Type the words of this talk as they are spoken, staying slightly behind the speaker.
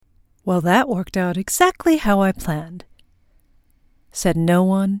Well, that worked out exactly how I planned. Said no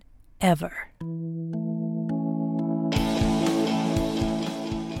one ever.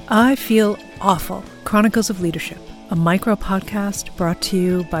 I Feel Awful, Chronicles of Leadership, a micro-podcast brought to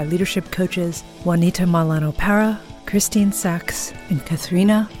you by leadership coaches Juanita Malano-Para, Christine Sachs, and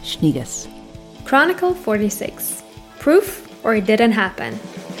Katharina Schneegas. Chronicle 46. Proof or it didn't happen.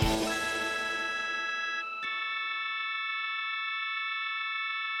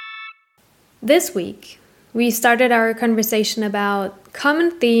 This week, we started our conversation about common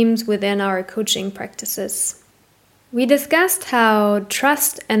themes within our coaching practices. We discussed how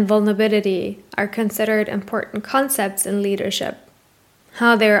trust and vulnerability are considered important concepts in leadership,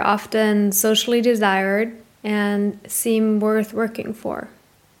 how they're often socially desired and seem worth working for.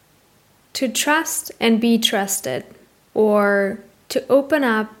 To trust and be trusted, or to open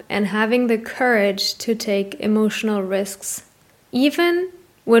up and having the courage to take emotional risks, even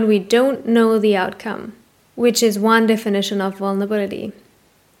when we don't know the outcome, which is one definition of vulnerability.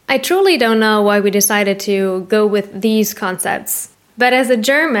 I truly don't know why we decided to go with these concepts, but as a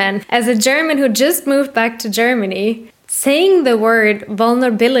German who just moved back to Germany, saying the word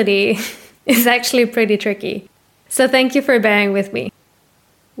vulnerability is actually pretty tricky. So thank you for bearing with me.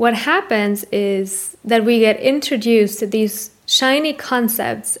 What happens is that we get introduced to these shiny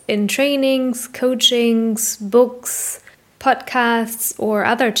concepts in trainings, coachings, books, podcasts, or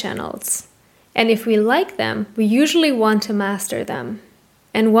other channels. And if we like them, we usually want to master them.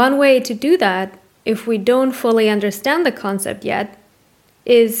 And one way to do that, if we don't fully understand the concept yet,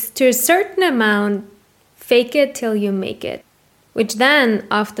 is to a certain amount, fake it till you make it, which then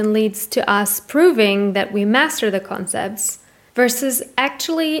often leads to us proving that we master the concepts versus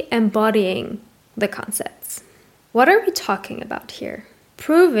actually embodying the concepts. What are we talking about here?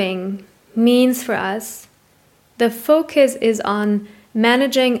 Proving means for us the focus is on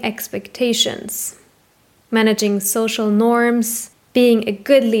managing expectations, managing social norms, being a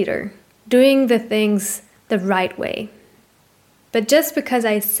good leader, doing the things the right way. But just because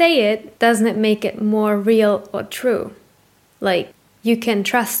I say it doesn't make it more real or true. Like, you can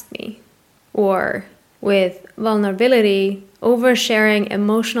trust me. Or with vulnerability, oversharing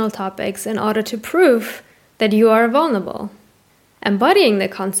emotional topics in order to prove that you are vulnerable. Embodying the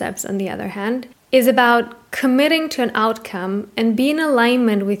concepts, on the other hand, is about committing to an outcome and be in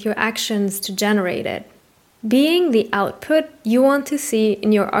alignment with your actions to generate it. Being the output you want to see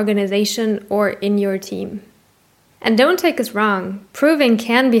in your organization or in your team. And don't take us wrong, proving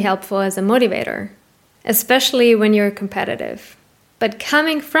can be helpful as a motivator, especially when you're competitive. But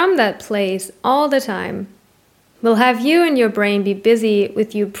coming from that place all the time will have you and your brain be busy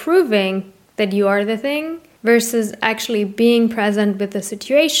with you proving that you are the thing versus actually being present with the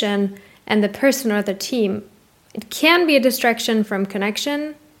situation and the person or the team. It can be a distraction from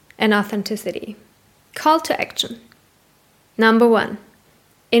connection and authenticity. Call to action. Number 1.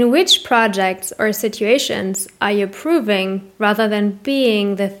 In which projects or situations are you proving rather than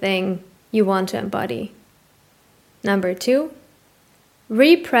being the thing you want to embody? Number 2.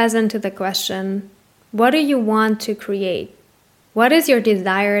 Re-present to the question, what do you want to create? What is your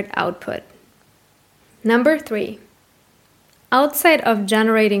desired output? Number 3. Outside of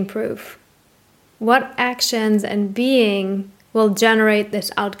generating proof, what actions and being will generate this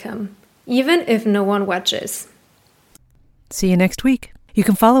outcome, even if no one watches? See you next week. You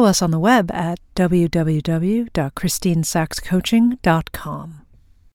can follow us on the web at www.christinesachscoaching.com.